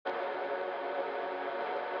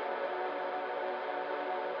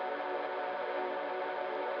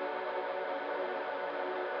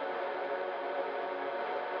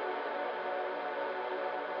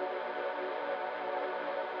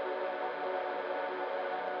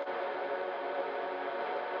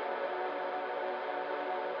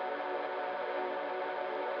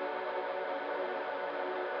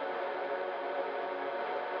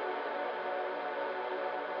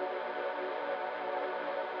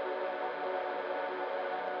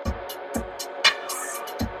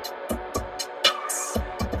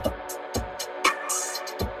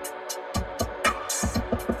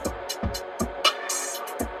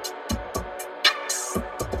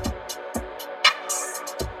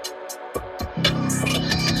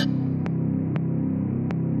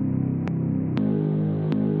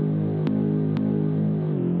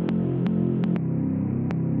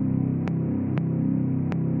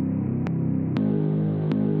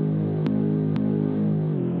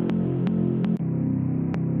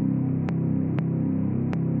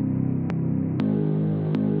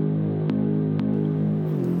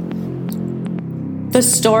The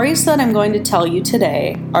stories that I'm going to tell you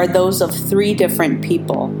today are those of 3 different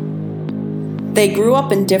people. They grew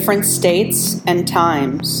up in different states and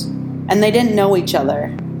times, and they didn't know each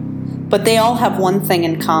other. But they all have one thing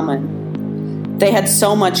in common. They had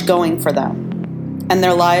so much going for them, and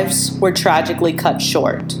their lives were tragically cut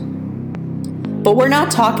short. But we're not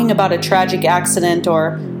talking about a tragic accident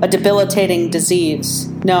or a debilitating disease.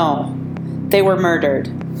 No, they were murdered.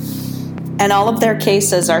 And all of their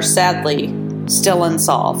cases are sadly still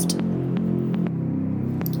unsolved.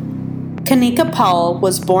 Kanika Powell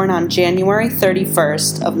was born on January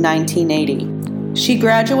 31st of 1980. She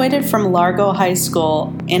graduated from Largo High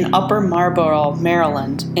School in Upper Marlboro,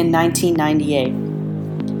 Maryland in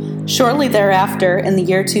 1998. Shortly thereafter, in the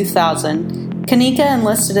year 2000, Kanika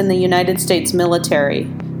enlisted in the United States military,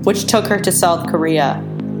 which took her to South Korea.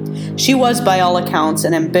 She was, by all accounts,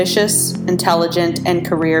 an ambitious, intelligent, and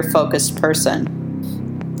career-focused person.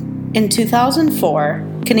 In 2004,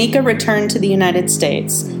 Kanika returned to the United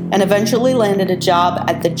States and eventually landed a job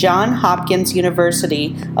at the Johns Hopkins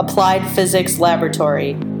University Applied Physics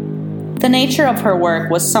Laboratory. The nature of her work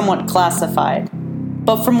was somewhat classified,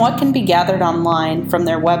 but from what can be gathered online from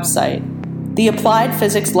their website, the Applied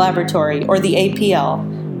Physics Laboratory, or the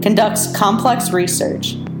APL, conducts complex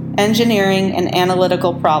research, engineering, and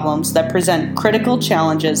analytical problems that present critical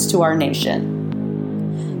challenges to our nation.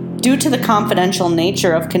 Due to the confidential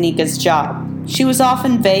nature of Kanika's job, she was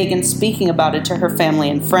often vague in speaking about it to her family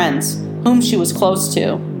and friends, whom she was close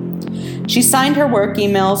to. She signed her work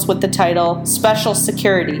emails with the title Special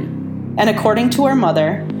Security, and according to her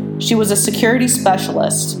mother, she was a security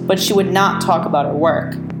specialist, but she would not talk about her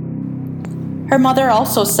work. Her mother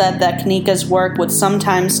also said that Kanika's work would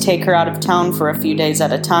sometimes take her out of town for a few days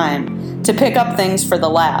at a time to pick up things for the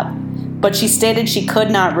lab, but she stated she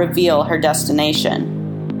could not reveal her destination.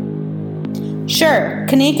 Sure,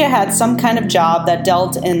 Kanika had some kind of job that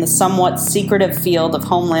dealt in the somewhat secretive field of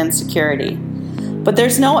homeland security, but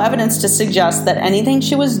there's no evidence to suggest that anything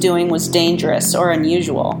she was doing was dangerous or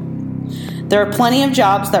unusual. There are plenty of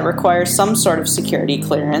jobs that require some sort of security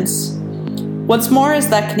clearance. What's more is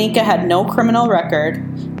that Kanika had no criminal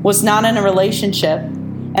record, was not in a relationship,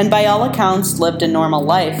 and by all accounts lived a normal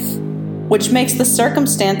life, which makes the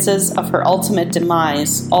circumstances of her ultimate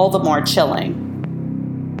demise all the more chilling.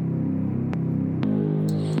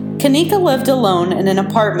 Kanika lived alone in an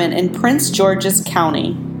apartment in Prince George's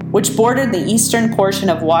County, which bordered the eastern portion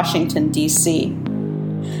of Washington, D.C.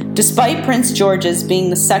 Despite Prince George's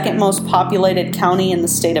being the second most populated county in the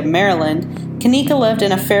state of Maryland, Kanika lived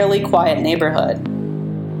in a fairly quiet neighborhood.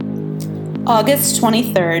 August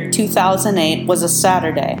 23, 2008 was a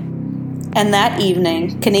Saturday, and that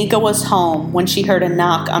evening, Kanika was home when she heard a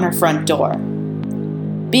knock on her front door.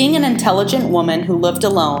 Being an intelligent woman who lived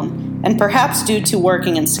alone, and perhaps due to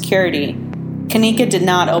working in security, Kanika did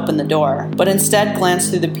not open the door, but instead glanced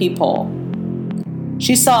through the peephole.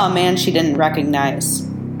 She saw a man she didn't recognize.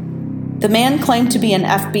 The man claimed to be an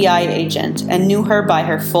FBI agent and knew her by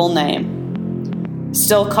her full name.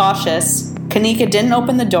 Still cautious, Kanika didn't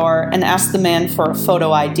open the door and asked the man for a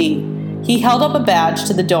photo ID. He held up a badge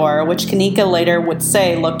to the door, which Kanika later would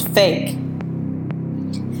say looked fake.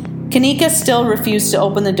 Kanika still refused to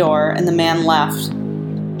open the door, and the man left.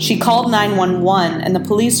 She called 911 and the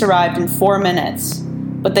police arrived in 4 minutes,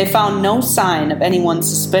 but they found no sign of anyone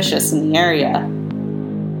suspicious in the area.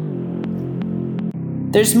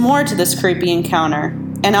 There's more to this creepy encounter,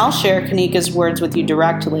 and I'll share Kanika's words with you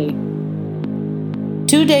directly.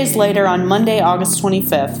 2 days later, on Monday, August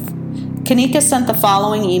 25th, Kanika sent the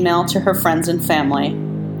following email to her friends and family,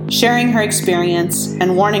 sharing her experience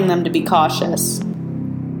and warning them to be cautious.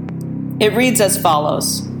 It reads as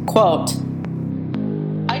follows, quote,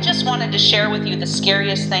 "I just wanted to share with you the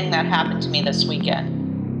scariest thing that happened to me this weekend.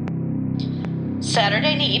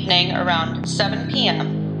 Saturday evening around 7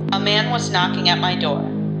 p.m., a man was knocking at my door.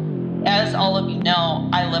 As all of you know,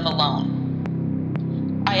 I live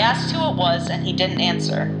alone. I asked who it was and he didn't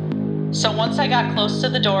answer. So once I got close to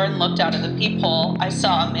the door and looked out of the peephole, I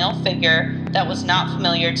saw a male figure that was not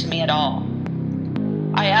familiar to me at all.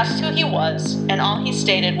 I asked who he was, and all he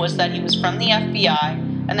stated was that he was from the FBI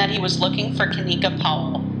and that he was looking for Kanika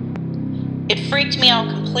Powell. It freaked me out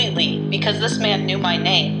completely because this man knew my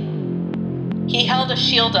name. He held a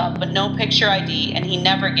shield up but no picture ID, and he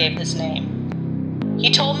never gave his name.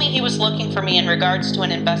 He told me he was looking for me in regards to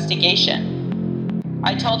an investigation.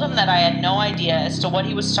 I told him that I had no idea as to what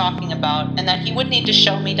he was talking about and that he would need to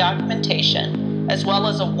show me documentation as well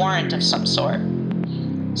as a warrant of some sort.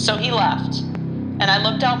 So he left, and I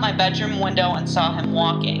looked out my bedroom window and saw him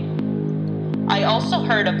walking. I also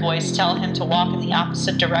heard a voice tell him to walk in the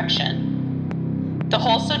opposite direction. The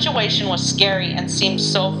whole situation was scary and seemed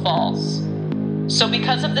so false. So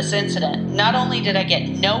because of this incident, not only did I get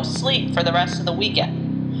no sleep for the rest of the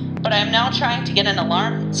weekend, but I am now trying to get an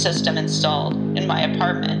alarm system installed in my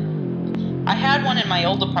apartment. I had one in my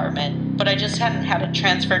old apartment, but I just hadn't had it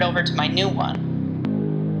transferred over to my new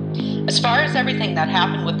one. As far as everything that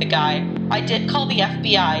happened with the guy, I did call the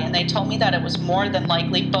FBI and they told me that it was more than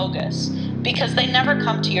likely bogus because they never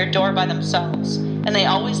come to your door by themselves and they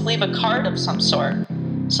always leave a card of some sort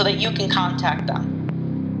so that you can contact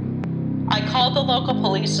them. I called the local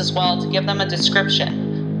police as well to give them a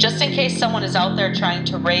description, just in case someone is out there trying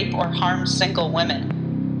to rape or harm single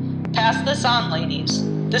women. Pass this on, ladies.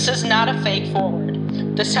 This is not a fake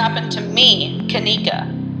forward. This happened to me,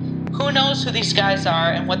 Kanika. Who knows who these guys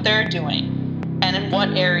are and what they're doing, and in what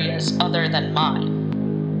areas other than mine.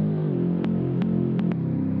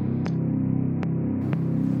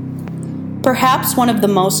 Perhaps one of the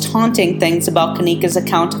most haunting things about Kanika's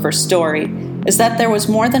account of her story is that there was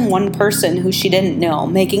more than one person who she didn't know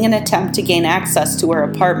making an attempt to gain access to her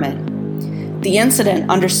apartment. The incident,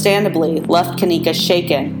 understandably, left Kanika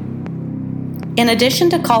shaken. In addition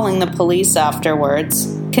to calling the police afterwards,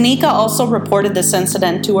 Kanika also reported this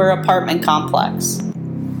incident to her apartment complex.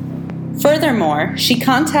 Furthermore, she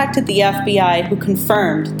contacted the FBI, who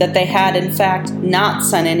confirmed that they had in fact not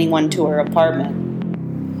sent anyone to her apartment.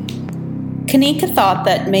 Kanika thought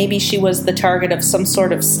that maybe she was the target of some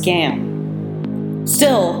sort of scam.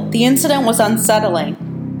 Still, the incident was unsettling,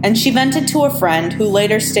 and she vented to a friend who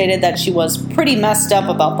later stated that she was pretty messed up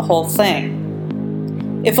about the whole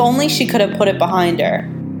thing. If only she could have put it behind her.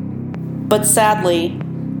 But sadly,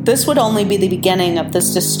 this would only be the beginning of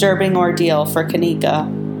this disturbing ordeal for Kanika.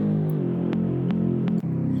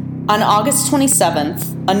 On August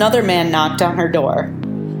 27th, another man knocked on her door.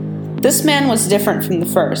 This man was different from the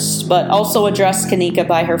first, but also addressed Kanika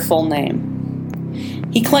by her full name.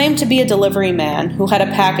 He claimed to be a delivery man who had a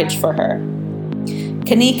package for her.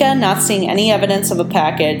 Kanika, not seeing any evidence of a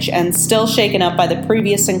package and still shaken up by the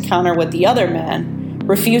previous encounter with the other man,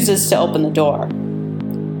 refuses to open the door.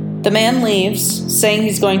 The man leaves, saying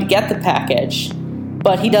he's going to get the package,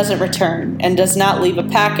 but he doesn't return and does not leave a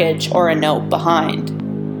package or a note behind.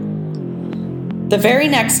 The very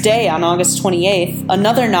next day, on August 28th,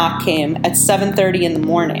 another knock came at 7:30 in the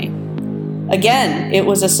morning. Again, it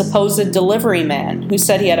was a supposed delivery man who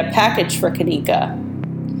said he had a package for Kanika.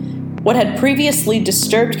 What had previously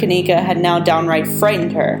disturbed Kanika had now downright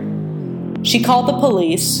frightened her. She called the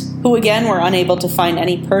police, who again were unable to find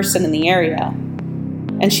any person in the area.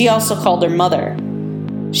 And she also called her mother.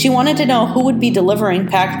 She wanted to know who would be delivering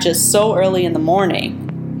packages so early in the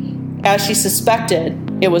morning. As she suspected,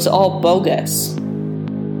 it was all bogus.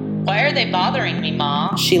 "Why are they bothering me,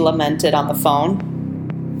 Ma?" she lamented on the phone.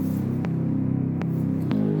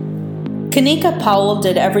 Kanika Powell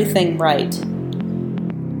did everything right.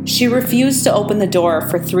 She refused to open the door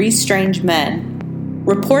for 3 strange men,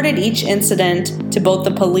 reported each incident to both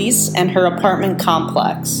the police and her apartment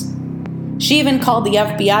complex. She even called the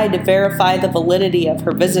FBI to verify the validity of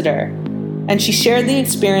her visitor, and she shared the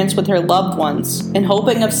experience with her loved ones in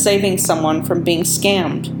hoping of saving someone from being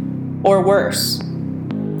scammed, or worse.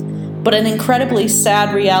 But an incredibly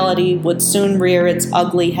sad reality would soon rear its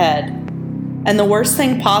ugly head. And the worst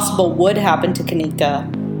thing possible would happen to Kanika,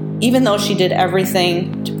 even though she did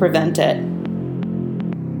everything to prevent it.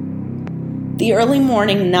 The early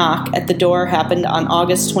morning knock at the door happened on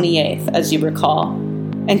August 28th, as you recall,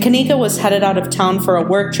 and Kanika was headed out of town for a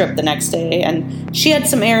work trip the next day, and she had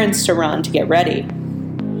some errands to run to get ready.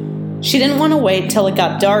 She didn't want to wait till it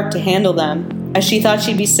got dark to handle them, as she thought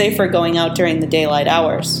she'd be safer going out during the daylight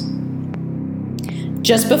hours.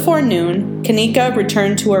 Just before noon, Kanika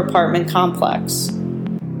returned to her apartment complex.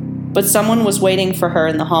 But someone was waiting for her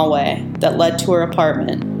in the hallway that led to her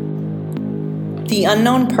apartment. The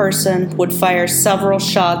unknown person would fire several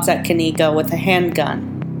shots at Kanika with a handgun.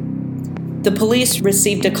 The police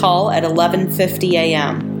received a call at 11:50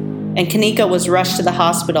 a.m., and Kanika was rushed to the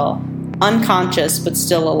hospital, unconscious but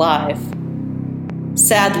still alive.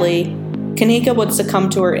 Sadly, Kanika would succumb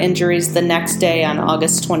to her injuries the next day on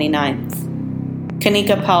August 29th.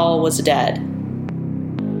 Kanika Powell was dead.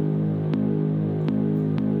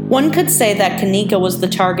 One could say that Kanika was the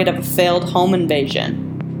target of a failed home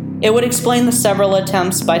invasion. It would explain the several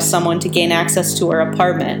attempts by someone to gain access to her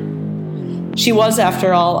apartment. She was,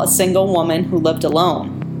 after all, a single woman who lived alone.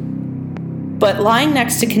 But lying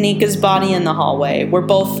next to Kanika's body in the hallway were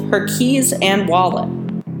both her keys and wallet.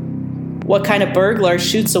 What kind of burglar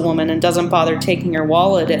shoots a woman and doesn't bother taking her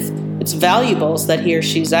wallet if it's valuables that he or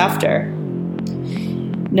she's after?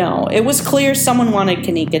 No, it was clear someone wanted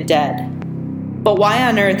Kanika dead. But why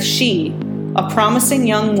on earth she, a promising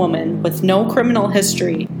young woman with no criminal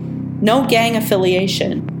history, no gang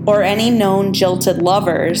affiliation, or any known jilted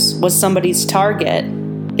lovers was somebody's target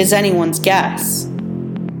is anyone's guess.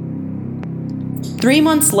 3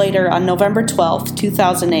 months later, on November 12,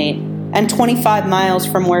 2008, and 25 miles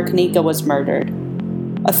from where Kenneka was murdered,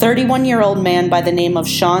 a 31-year-old man by the name of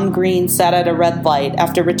Sean Green sat at a red light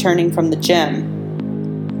after returning from the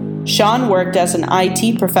gym. Sean worked as an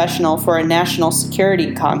IT professional for a national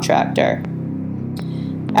security contractor.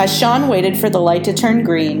 As Sean waited for the light to turn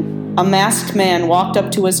green, a masked man walked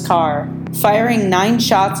up to his car, firing 9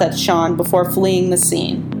 shots at Sean before fleeing the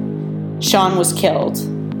scene. Sean was killed.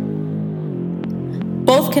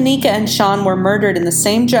 Both Kenneka and Sean were murdered in the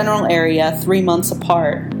same general area 3 months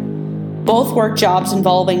apart. Both worked jobs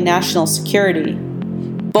involving national security.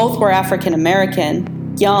 Both were African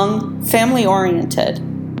American, young, family-oriented.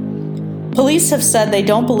 Police have said they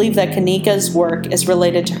don't believe that Kenneka's work is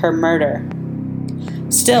related to her murder.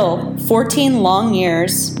 Still, 14 long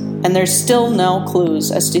years, and there's still no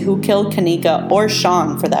clues as to who killed Kenneka or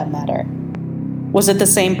Sean for that matter. Was it the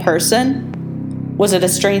same person? Was it a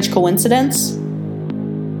strange coincidence?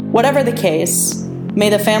 Whatever the case, may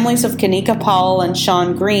the families of Kenneka Powell and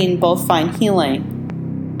Sean Green both find healing,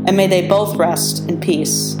 and may they both rest in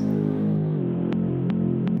peace.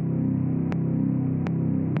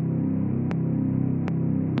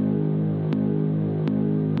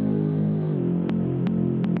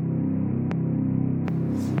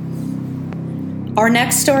 Our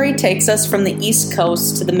next story takes us from the East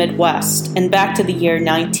Coast to the Midwest and back to the year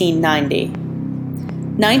 1990.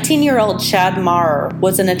 19-year-old Chad Maurer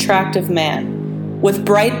was an attractive man with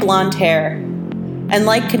bright blonde hair, and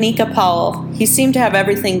like Kenneka Powell, he seemed to have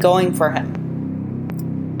everything going for him.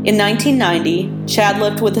 In 1990, Chad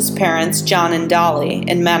lived with his parents, John and Dolly,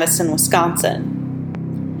 in Madison, Wisconsin.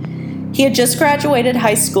 He had just graduated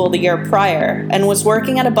high school the year prior and was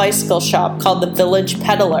working at a bicycle shop called the Village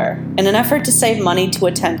Peddler in an effort to save money to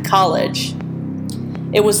attend college.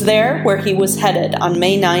 It was there where he was headed on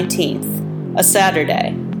May 19th, a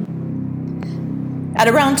Saturday. At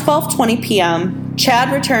around 12:20 p.m.,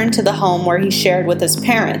 Chad returned to the home where he shared with his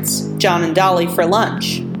parents, John and Dolly, for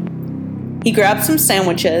lunch. He grabbed some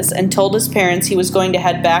sandwiches and told his parents he was going to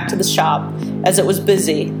head back to the shop as it was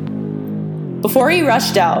busy. Before he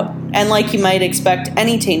rushed out, and like you might expect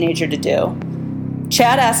any teenager to do,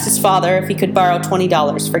 Chad asked his father if he could borrow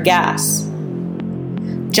 $20 for gas.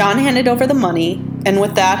 John handed over the money, and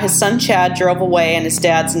with that, his son Chad drove away in his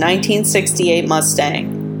dad's 1968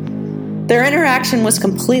 Mustang. Their interaction was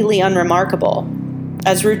completely unremarkable,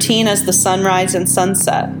 as routine as the sunrise and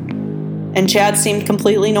sunset, and Chad seemed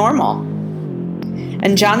completely normal.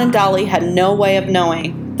 And John and Dolly had no way of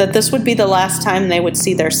knowing that this would be the last time they would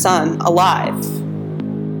see their son alive.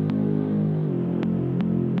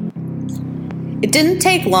 It didn't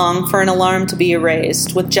take long for an alarm to be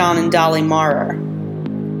raised with John and Dolly Maurer.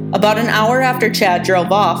 About an hour after Chad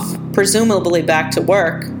drove off, presumably back to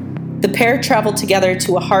work, the pair traveled together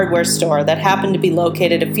to a hardware store that happened to be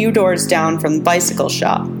located a few doors down from the bicycle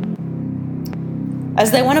shop. As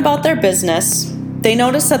they went about their business, they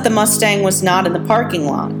noticed that the Mustang was not in the parking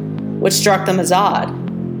lot, which struck them as odd.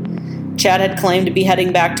 Chad had claimed to be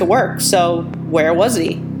heading back to work, so where was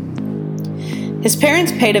he? His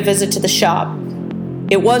parents paid a visit to the shop.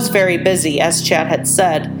 It was very busy, as Chad had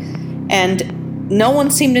said, and no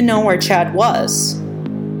one seemed to know where Chad was.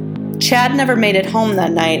 Chad never made it home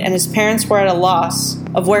that night, and his parents were at a loss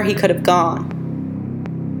of where he could have gone.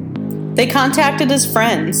 They contacted his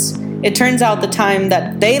friends. It turns out the time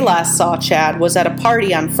that they last saw Chad was at a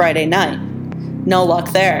party on Friday night. No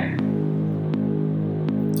luck there.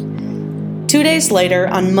 2 days later,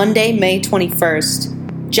 on Monday, May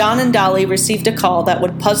 21st, John and Dolly received a call that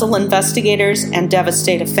would puzzle investigators and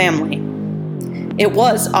devastate a family. It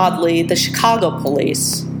was, oddly, the Chicago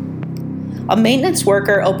police. A maintenance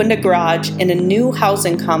worker opened a garage in a new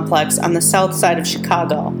housing complex on the south side of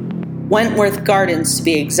Chicago, Wentworth Gardens to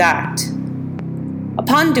be exact.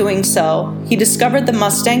 Upon doing so, he discovered the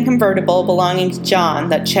Mustang convertible belonging to John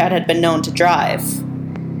that Chad had been known to drive.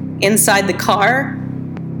 Inside the car,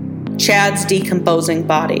 Chad's decomposing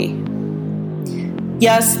body.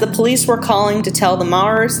 Yes, the police were calling to tell the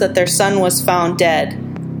Maurers that their son was found dead,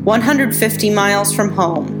 150 miles from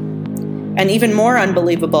home, and even more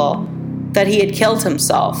unbelievable, that he had killed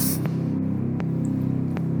himself.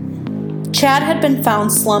 Chad had been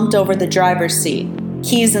found slumped over the driver's seat,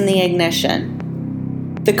 keys in the ignition.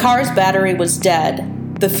 The car's battery was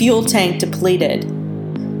dead, the fuel tank depleted.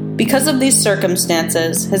 Because of these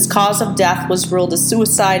circumstances, his cause of death was ruled a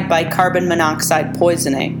suicide by carbon monoxide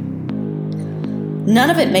poisoning.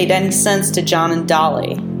 None of it made any sense to John and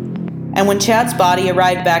Dolly. and when Chad's body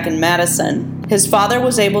arrived back in Madison, his father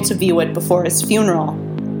was able to view it before his funeral,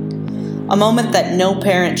 a moment that no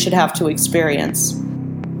parent should have to experience,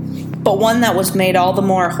 but one that was made all the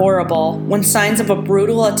more horrible when signs of a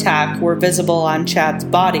brutal attack were visible on Chad's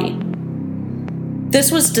body.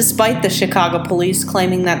 This was despite the Chicago police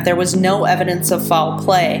claiming that there was no evidence of foul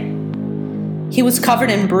play. He was covered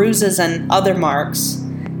in bruises and other marks.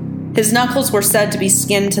 His knuckles were said to be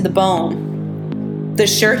skinned to the bone. The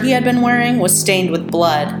shirt he had been wearing was stained with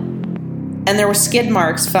blood, and there were skid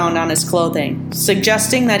marks found on his clothing,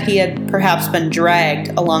 suggesting that he had perhaps been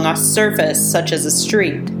dragged along a surface such as a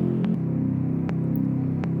street.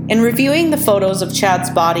 In reviewing the photos of Chad's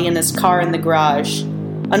body in his car in the garage,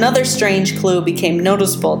 another strange clue became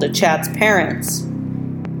noticeable to Chad's parents.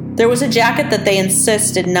 There was a jacket that they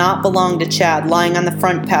insist did not belong to Chad lying on the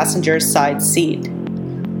front passenger's side seat.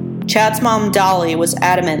 Chad's mom, Dolly, was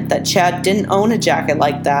adamant that Chad didn't own a jacket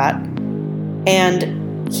like that,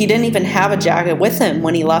 and he didn't even have a jacket with him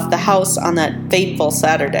when he left the house on that fateful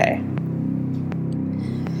Saturday.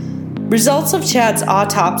 Results of Chad's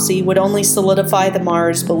autopsy would only solidify the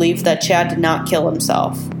Maher's belief that Chad did not kill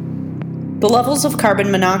himself. The levels of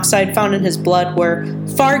carbon monoxide found in his blood were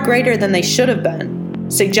far greater than they should have been,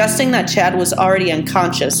 suggesting that Chad was already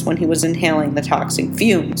unconscious when he was inhaling the toxic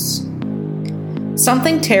fumes.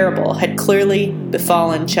 Something terrible had clearly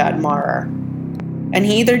befallen Chad Maher, and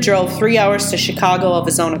he either drove 3 hours to Chicago of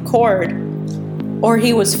his own accord, or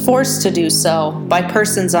he was forced to do so by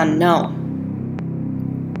persons unknown.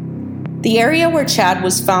 The area where Chad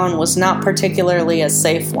was found was not particularly a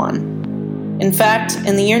safe one. In fact,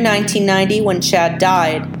 in the year 1990, when Chad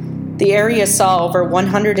died, the area saw over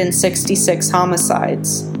 166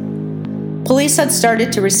 homicides. Police had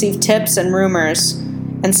started to receive tips and rumors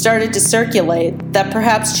and started to circulate that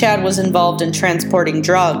perhaps Chad was involved in transporting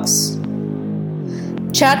drugs.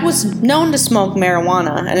 Chad was known to smoke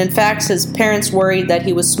marijuana, and in fact his parents worried that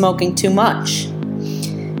he was smoking too much.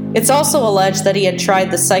 It's also alleged that he had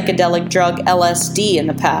tried the psychedelic drug LSD in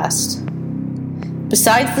the past.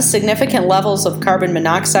 Besides the significant levels of carbon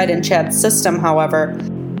monoxide in Chad's system, however,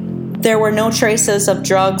 there were no traces of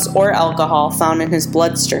drugs or alcohol found in his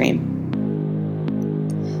bloodstream.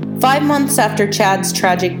 5 months after Chad's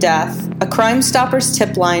tragic death, a Crime Stoppers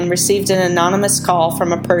tip line received an anonymous call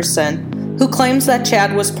from a person who claims that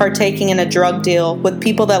Chad was partaking in a drug deal with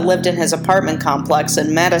people that lived in his apartment complex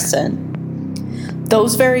in Madison.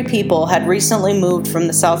 Those very people had recently moved from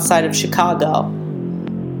the south side of Chicago.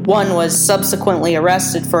 One was subsequently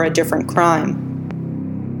arrested for a different crime.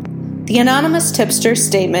 The anonymous tipster's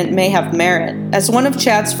statement may have merit, as one of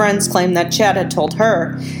Chad's friends claimed that Chad had told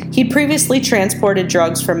her he'd previously transported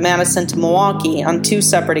drugs from Madison to Milwaukee on 2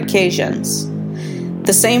 separate occasions.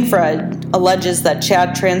 The same friend alleges that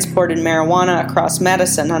Chad transported marijuana across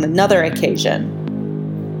Madison on another occasion.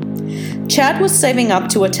 Chad was saving up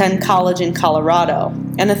to attend college in Colorado,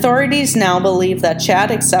 and authorities now believe that Chad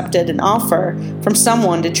accepted an offer from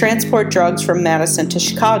someone to transport drugs from Madison to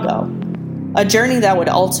Chicago, a journey that would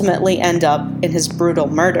ultimately end up in his brutal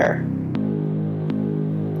murder.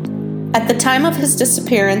 At the time of his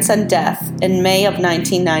disappearance and death in May of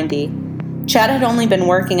 1990, Chad had only been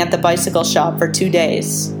working at the bicycle shop for 2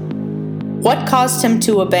 days. What caused him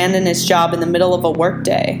to abandon his job in the middle of a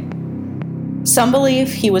workday? Some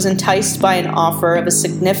believe he was enticed by an offer of a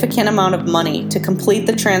significant amount of money to complete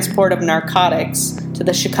the transport of narcotics to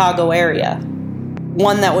the Chicago area,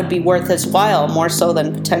 one that would be worth his while more so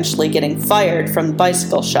than potentially getting fired from the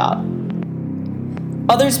bicycle shop.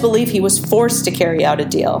 Others believe he was forced to carry out a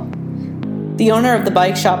deal. The owner of the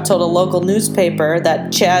bike shop told a local newspaper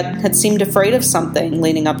that Chad had seemed afraid of something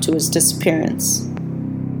leading up to his disappearance.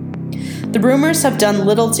 The rumors have done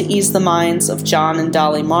little to ease the minds of John and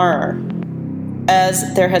Dolly Maher,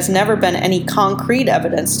 as there has never been any concrete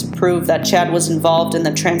evidence to prove that Chad was involved in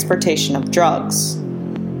the transportation of drugs.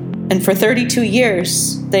 And for 32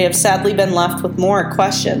 years, they have sadly been left with more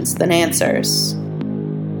questions than answers.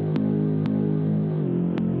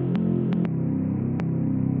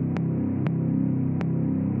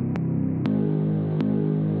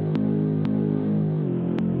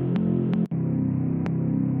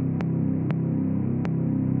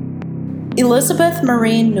 Elizabeth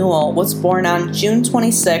Marie Newell was born on June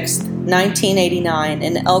 26, 1989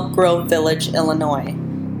 in Elk Grove Village, Illinois,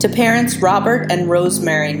 to parents Robert and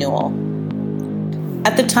Rosemary Newell.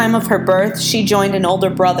 At the time of her birth, she joined an older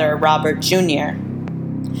brother, Robert Jr.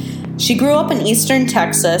 She grew up in eastern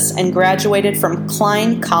Texas and graduated from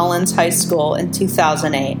Klein Collins High School in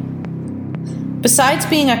 2008. Besides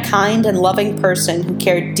being a kind and loving person who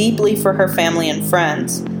cared deeply for her family and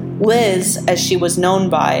friends, Liz, as she was known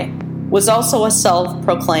by, was also a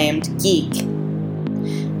self-proclaimed geek.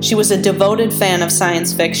 She was a devoted fan of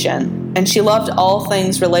science fiction, and she loved all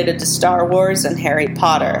things related to Star Wars and Harry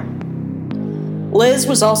Potter. Liz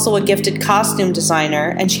was also a gifted costume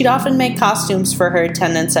designer, and she'd often make costumes for her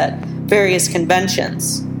attendance at various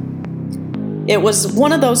conventions. It was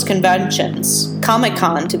one of those conventions,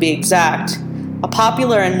 Comic-Con to be exact, a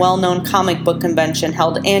popular and well-known comic book convention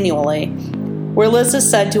held annually, where Liz is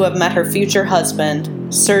said to have met her future husband,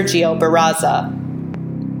 Sergio Barraza.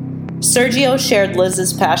 Sergio shared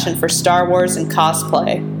Liz's passion for Star Wars and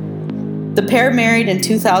cosplay. The pair married in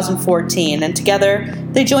 2014, and together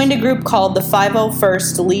they joined a group called the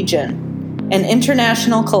 501st Legion, an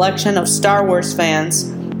international collection of Star Wars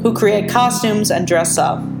fans who create costumes and dress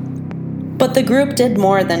up. But the group did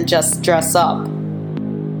more than just dress up.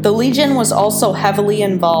 The Legion was also heavily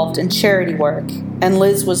involved in charity work, and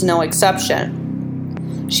Liz was no exception.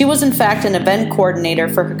 She was in fact an event coordinator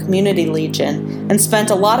for her community Legion and spent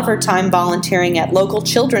a lot of her time volunteering at local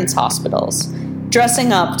children's hospitals,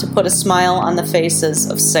 dressing up to put a smile on the faces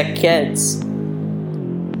of sick kids.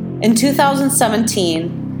 In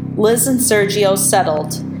 2017, Liz and Sergio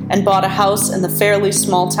settled and bought a house in the fairly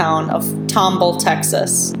small town of Tomball,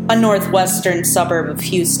 Texas, a northwestern suburb of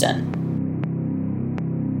Houston.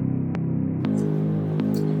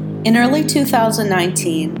 In early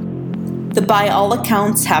 2019, the by all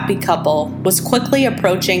accounts happy couple was quickly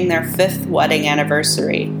approaching their 5th wedding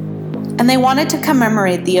anniversary, and they wanted to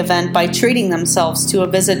commemorate the event by treating themselves to a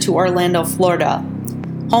visit to Orlando, Florida,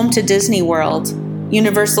 home to Disney World,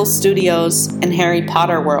 Universal Studios, and Harry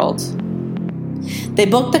Potter World. They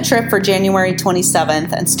booked the trip for January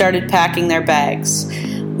 27th and started packing their bags,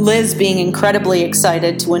 Liz being incredibly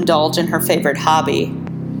excited to indulge in her favorite hobby.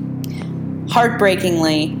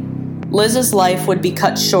 Heartbreakingly, Liz's life would be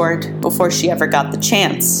cut short before she ever got the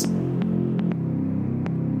chance.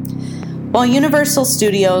 While Universal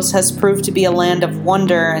Studios has proved to be a land of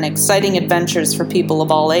wonder and exciting adventures for people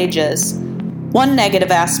of all ages, one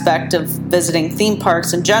negative aspect of visiting theme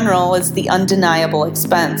parks in general is the undeniable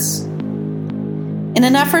expense. In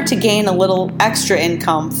an effort to gain a little extra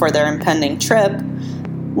income for their impending trip,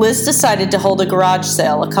 Liz decided to hold a garage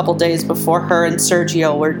sale a couple days before her and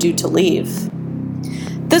Sergio were due to leave.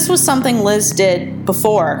 This was something Liz did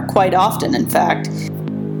before, quite often in fact.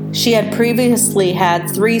 She had previously had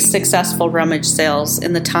 3 successful rummage sales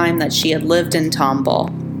in the time that she had lived in Tomball.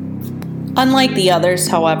 Unlike the others,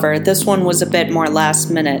 however, this one was a bit more last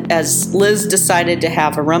minute, as Liz decided to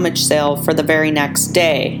have a rummage sale for the very next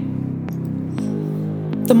day.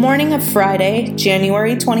 The morning of Friday,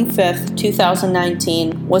 January 25th,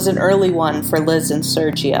 2019, was an early one for Liz and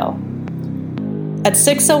Sergio. At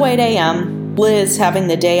 6:08 a.m., Liz, having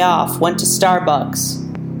the day off, went to Starbucks.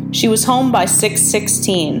 She was home by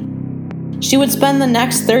 6:16. She would spend the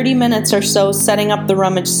next 30 minutes or so setting up the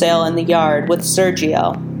rummage sale in the yard with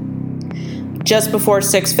Sergio. Just before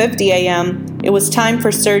 6:50 a.m., it was time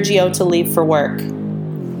for Sergio to leave for work.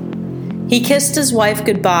 He kissed his wife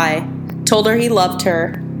goodbye, told her he loved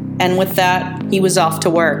her, and with that, he was off to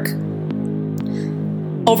work.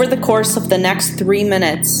 Over the course of the next 3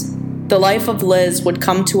 minutes, the life of Liz would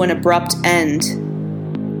come to an abrupt end.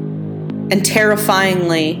 And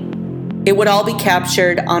terrifyingly, it would all be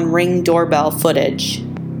captured on Ring doorbell footage.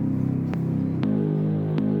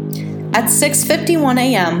 At 6:51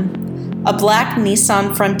 a.m., a black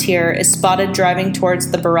Nissan Frontier is spotted driving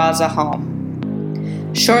towards the Barraza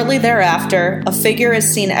home. Shortly thereafter, a figure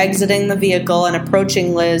is seen exiting the vehicle and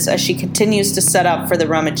approaching Liz as she continues to set up for the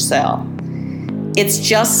rummage sale. It's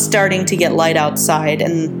just starting to get light outside,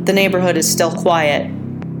 and the neighborhood is still quiet.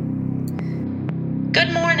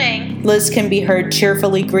 "Good morning," Liz can be heard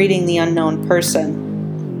cheerfully greeting the unknown person.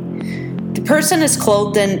 The person is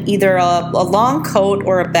clothed in either a long coat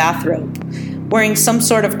or a bathrobe, wearing some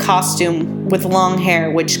sort of costume with long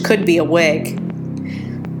hair, which could be a wig.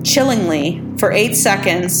 Chillingly, for 8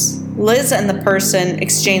 seconds, Liz and the person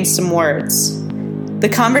exchange some words. The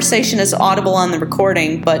conversation is audible on the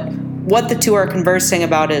recording, but what the two are conversing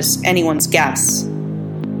about is anyone's guess.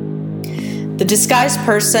 The disguised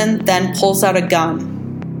person then pulls out a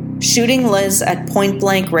gun, shooting Liz at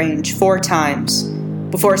point-blank range 4 times,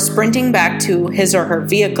 before sprinting back to his or her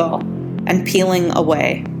vehicle and peeling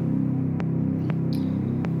away.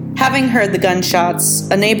 Having heard the gunshots,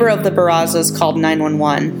 a neighbor of the Barrazas called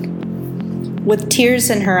 911. With tears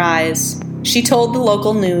in her eyes, she told the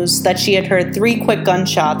local news that she had heard 3 quick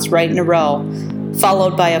gunshots right in a row,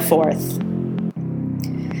 followed by a 4th.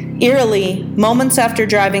 Eerily, moments after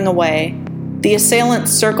driving away, the assailant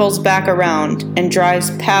circles back around and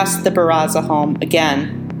drives past the Barraza home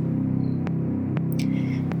again.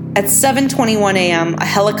 At 7:21 a.m., a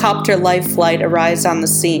helicopter life flight arrives on the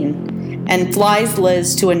scene and flies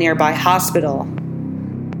Liz to a nearby hospital.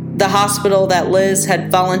 The hospital that Liz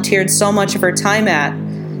had volunteered so much of her time at,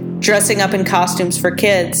 dressing up in costumes for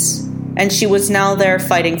kids, and she was now there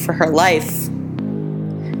fighting for her life.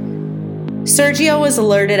 Sergio is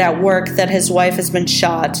alerted at work that his wife has been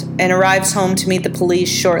shot and arrives home to meet the police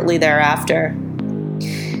shortly thereafter.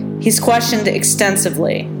 He's questioned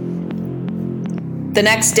extensively. The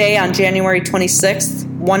next day, on January 26th,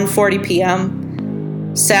 1:40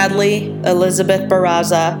 p.m., sadly, Elizabeth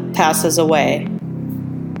Barraza passes away.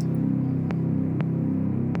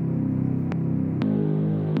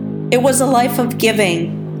 It was a life of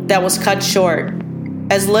giving that was cut short,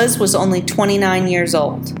 as Liz was only 29 years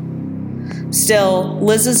old. Still,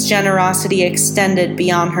 Liz's generosity extended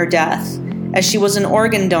beyond her death, as she was an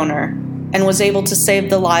organ donor and was able to save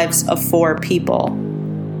the lives of 4 people.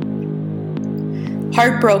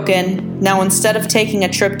 Heartbroken, now instead of taking a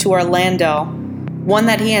trip to Orlando, one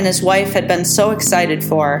that he and his wife had been so excited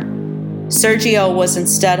for, Sergio was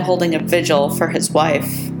instead holding a vigil for his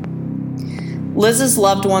wife. Liz's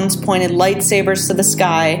loved ones pointed lightsabers to the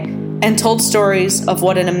sky and told stories of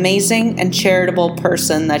what an amazing and charitable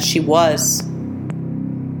person that she was.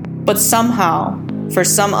 But somehow, for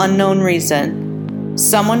some unknown reason,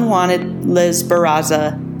 someone wanted Liz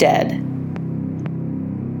Barraza dead.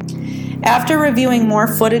 After reviewing more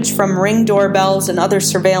footage from Ring doorbells and other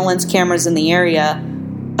surveillance cameras in the area,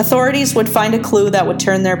 authorities would find a clue that would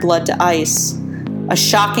turn their blood to ice, a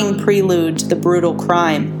shocking prelude to the brutal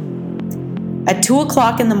crime. At 2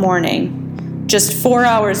 o'clock in the morning, just 4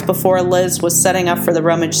 hours before Liz was setting up for the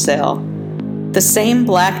rummage sale, the same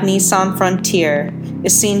black Nissan Frontier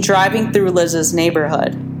is seen driving through Liz's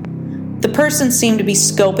neighborhood. The person seemed to be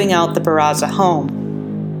scoping out the Barraza home.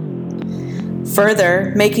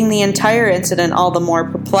 Further, making the entire incident all the more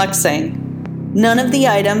perplexing, none of the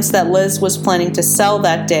items that Liz was planning to sell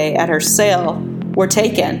that day at her sale were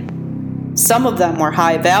taken. Some of them were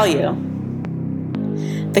high value.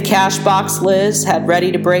 The cash box Liz had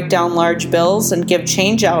ready to break down large bills and give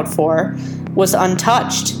change out for was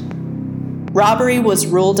untouched. Robbery was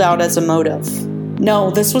ruled out as a motive. No,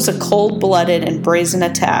 this was a cold-blooded and brazen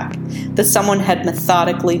attack that someone had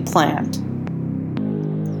methodically planned.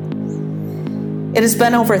 It has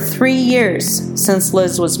been over 3 years since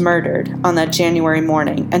Liz was murdered on that January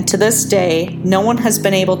morning, and to this day, no one has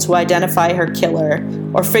been able to identify her killer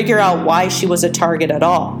or figure out why she was a target at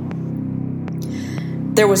all.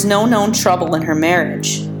 There was no known trouble in her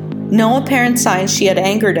marriage, no apparent signs she had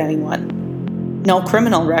angered anyone, no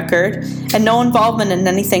criminal record, and no involvement in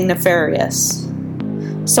anything nefarious.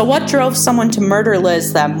 So what drove someone to murder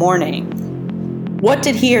Liz that morning? What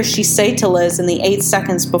did he or she say to Liz in the 8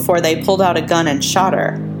 seconds before they pulled out a gun and shot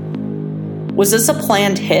her? Was this a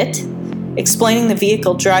planned hit, explaining the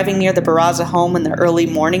vehicle driving near the Barraza home in the early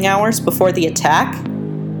morning hours before the attack?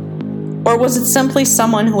 Or was it simply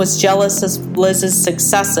someone who was jealous of Liz's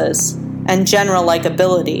successes and general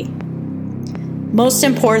likability? Most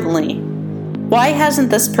importantly, why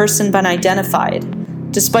hasn't this person been identified,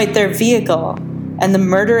 despite their vehicle and the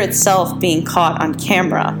murder itself being caught on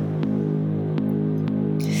camera?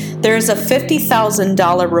 There is a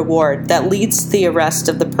 $50,000 reward that leads to the arrest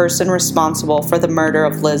of the person responsible for the murder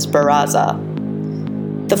of Liz Barraza.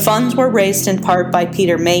 The funds were raised in part by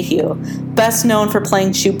Peter Mayhew, best known for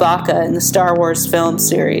playing Chewbacca in the Star Wars film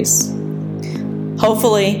series.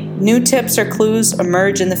 Hopefully, new tips or clues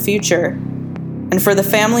emerge in the future. And for the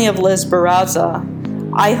family of Liz Barraza,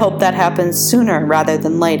 I hope that happens sooner rather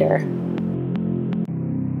than later.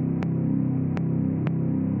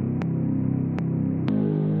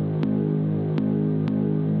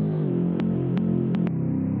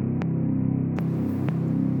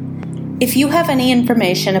 If you have any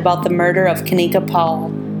information about the murder of Kanika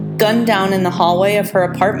Powell, gunned down in the hallway of her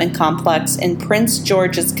apartment complex in Prince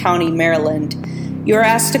George's County, Maryland, you are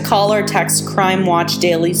asked to call or text Crime Watch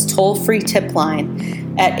Daily's toll-free tip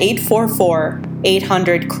line at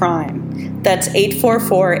 844-800-CRIME. That's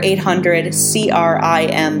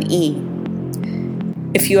 844-800-CRIME.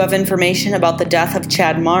 If you have information about the death of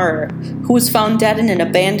Chad Maurer, who was found dead in an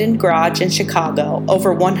abandoned garage in Chicago,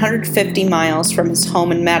 over 150 miles from his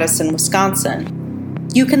home in Madison, Wisconsin,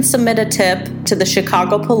 you can submit a tip to the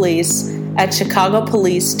Chicago Police at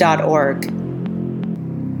chicagopolice.org.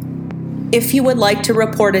 If you would like to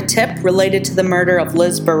report a tip related to the murder of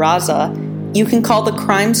Liz Barraza, you can call the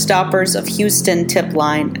Crime Stoppers of Houston tip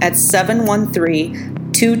line at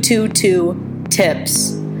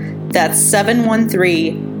 713-222-TIPS. That's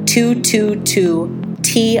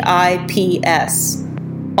 713-222-TIPS.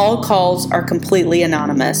 All calls are completely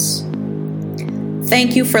anonymous.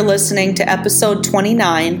 Thank you for listening to episode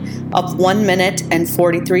 29 of 1 minute and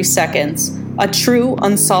 43 seconds, a true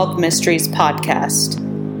Unsolved Mysteries podcast.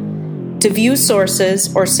 To view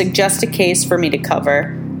sources or suggest a case for me to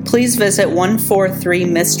cover, please visit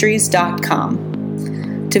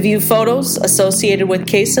 143mysteries.com. To view photos associated with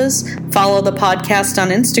cases, follow the podcast on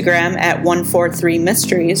Instagram at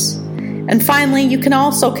 143mysteries. And finally, you can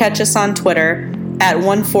also catch us on Twitter at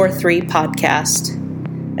 143podcast.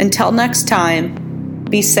 Until next time,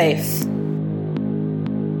 be safe.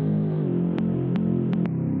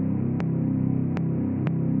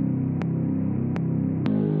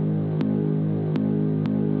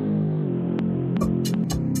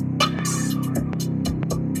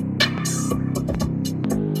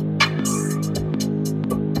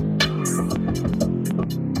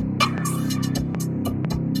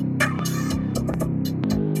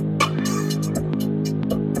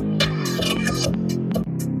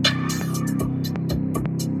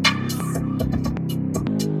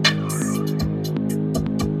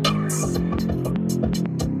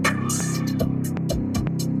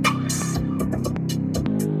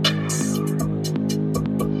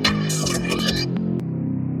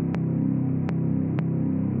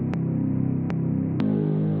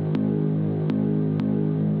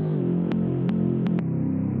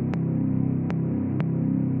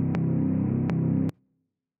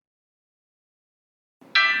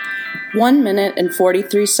 One minute and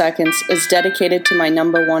 43 seconds is dedicated to my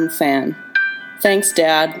number one fan. Thanks,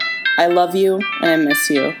 Dad. I love you and I miss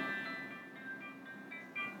you.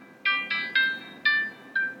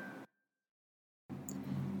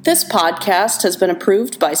 This podcast has been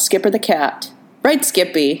approved by Skipper the Cat. Right,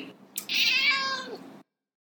 Skippy?